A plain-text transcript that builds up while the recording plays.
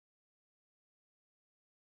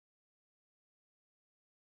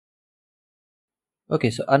Okay,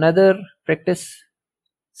 so another practice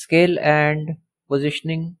scale and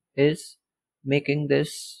positioning is making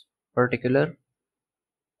this particular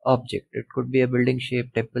object. It could be a building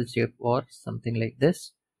shape, temple shape, or something like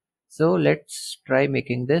this. So let's try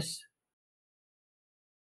making this.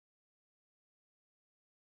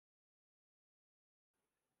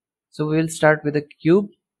 So we will start with a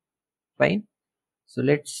cube. Fine. So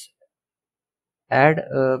let's add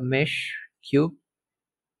a mesh cube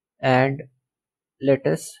and let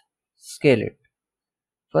us scale it.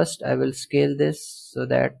 First I will scale this so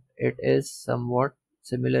that it is somewhat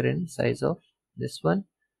similar in size of this one.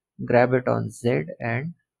 Grab it on Z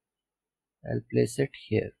and I'll place it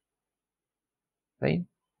here. Fine,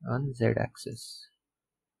 on Z axis.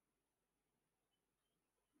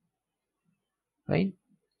 Fine.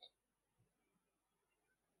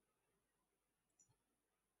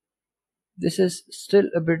 This is still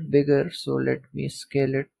a bit bigger, so let me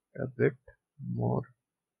scale it a bit more.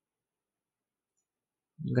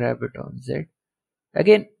 Grab it on Z.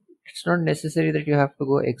 Again, it's not necessary that you have to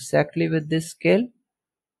go exactly with this scale.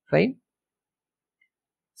 Fine.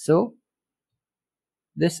 So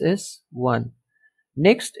this is one.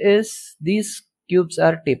 Next is these cubes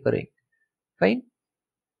are tapering. Fine.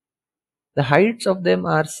 The heights of them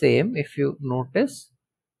are same. If you notice,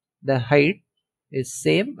 the height is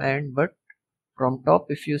same, and but from top,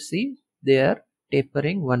 if you see, they are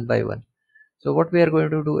tapering one by one. So what we are going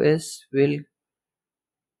to do is we'll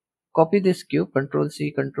copy this cube, Control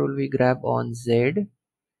C, Control V, grab on Z,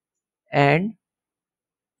 and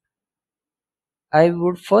I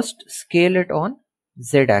would first scale it on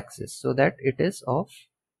Z axis so that it is of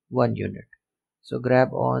 1 unit. So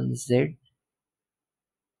grab on Z,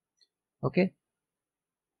 okay,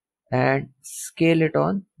 and scale it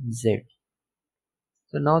on Z.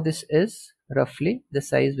 So now this is roughly the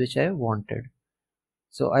size which I wanted.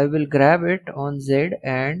 So I will grab it on Z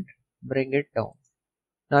and bring it down.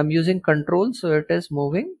 Now I'm using control, so it is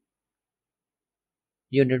moving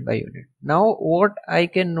unit by unit. Now what I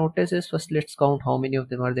can notice is, first let's count how many of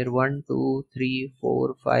them are there. 1, 2, 3,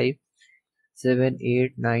 4, 5, 7,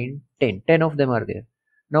 8, 9, 10. 10 of them are there.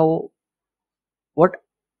 Now what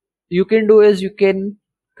you can do is you can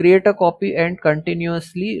create a copy and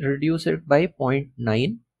continuously reduce it by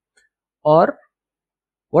 0.9, or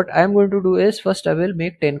what I am going to do is first I will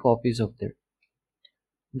make 10 copies of that.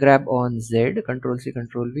 Grab on Z, Control C,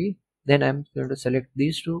 Control V. Then I'm going to select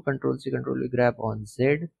these two, Control C, Control V, grab on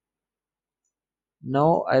Z.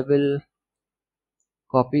 Now I will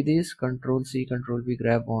copy these, Control C, Control V,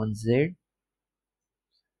 grab on Z.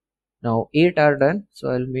 Now 8 are done, so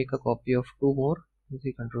I'll make a copy of 2 more.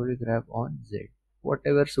 C, Control V, grab on Z.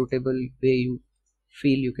 Whatever suitable way you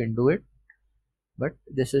feel you can do it, but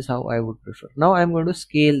this is how I would prefer. Now I'm going to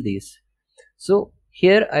scale these. So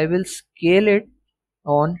here I will scale it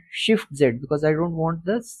on Shift Z because I don't want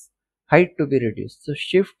the height to be reduced. So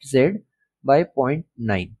Shift Z by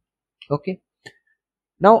 0.9. Okay.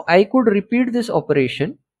 Now I could repeat this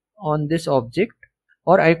operation on this object,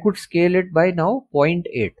 or I could scale it by now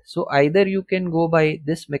 0.8. So either you can go by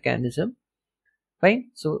this mechanism.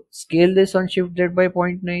 Fine. So scale this on Shift Z by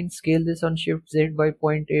 0.9, scale this on Shift Z by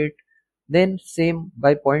 0.8, then same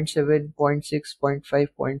by 0.7, 0.6, 0.5,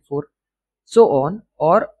 0.4, so on.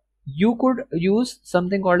 Or you could use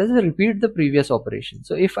something called as a repeat the previous operation.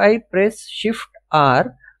 So if I press Shift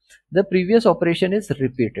R, the previous operation is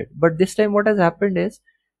repeated, but this time what has happened is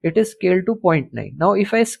it is scaled to 0.9. Now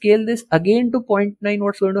if I scale this again to 0.9,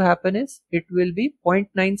 what's going to happen is it will be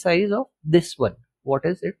 0.9 size of this one. What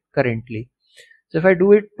is it currently? So if I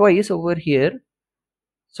do it twice over here,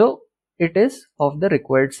 so it is of the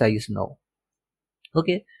required size now.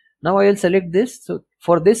 Okay, now I will select this. So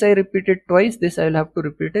for this I repeat it twice, this I will have to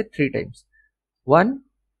repeat it 3 times. 1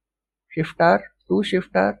 Shift R, 2 Shift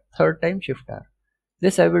R, third time Shift R.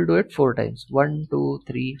 This I will do it 4 times. 1, 2,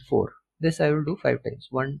 3, 4. This I will do 5 times.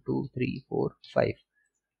 1, 2, 3, 4, 5.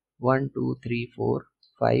 1, 2, 3, 4,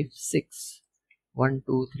 5, 6. 1,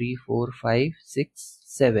 2, 3, 4, 5, 6,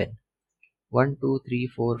 7. 1, 2, 3,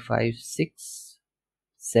 4, 5, 6,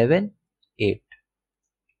 7, 8.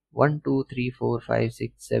 1, 2, 3, 4, 5,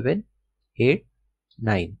 6, 7, 8,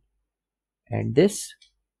 9. And this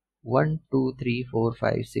 1, 2, 3, 4,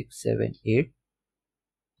 5, 6, 7, 8,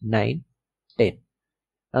 9, 10.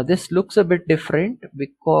 Now this looks a bit different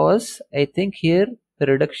because I think here the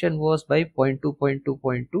reduction was by 0.2, 0.2,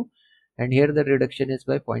 0.2, and here the reduction is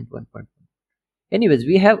by 0.1, 0.1. Anyways,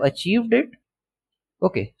 we have achieved it.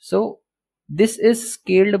 Okay, so this is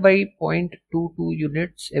scaled by 0.22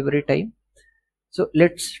 units every time. So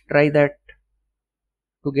let's try that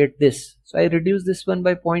to get this. So I reduce this one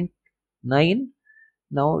by 0.9.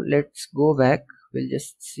 Now let's go back. We'll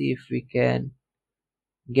just see if we can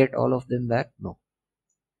get all of them back. No.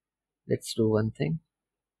 Let's do one thing.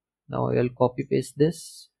 Now I'll copy paste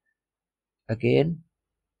this again,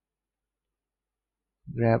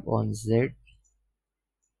 grab on Z,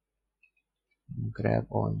 grab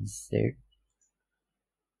on Z,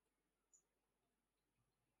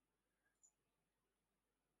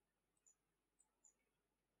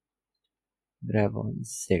 grab on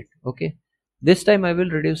Z. Okay, this time I will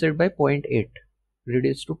reduce it by 0.8,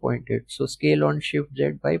 reduce to 0.8. So scale on Shift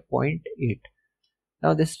Z by 0.8.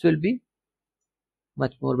 Now this will be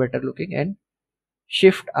much more better looking, and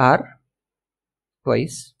Shift R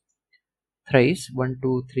twice, thrice, 1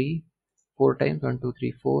 2 3 4 times, 1 2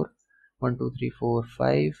 3 4, 1 2 3 4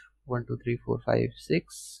 5, 1 2 3 4 5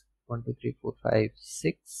 6, 1 2 3 4 5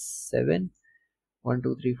 6 7, 1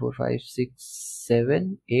 2 3 4 5 6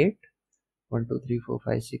 7 8, 1 2 3 4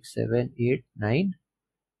 5 6 7 8 9,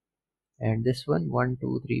 and this one 1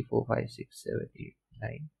 2 3 4 5 6 7 8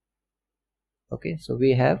 9. Okay, so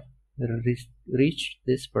we have reached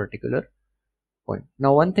this particular point.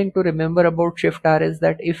 Now one thing to remember about Shift R is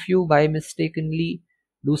that if you by mistakenly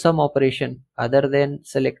do some operation other than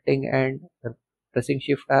selecting and pressing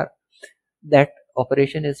Shift R, that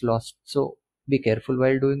operation is lost. So be careful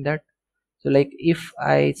while doing that. So like if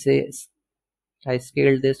I say I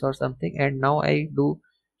scaled this or something and now I do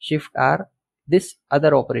Shift R, this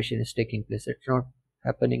other operation is taking place. It's not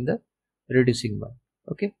happening the reducing one.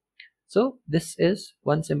 Okay, so this is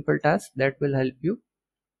one simple task that will help you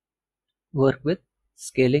work with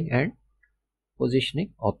scaling and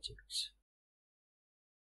positioning objects.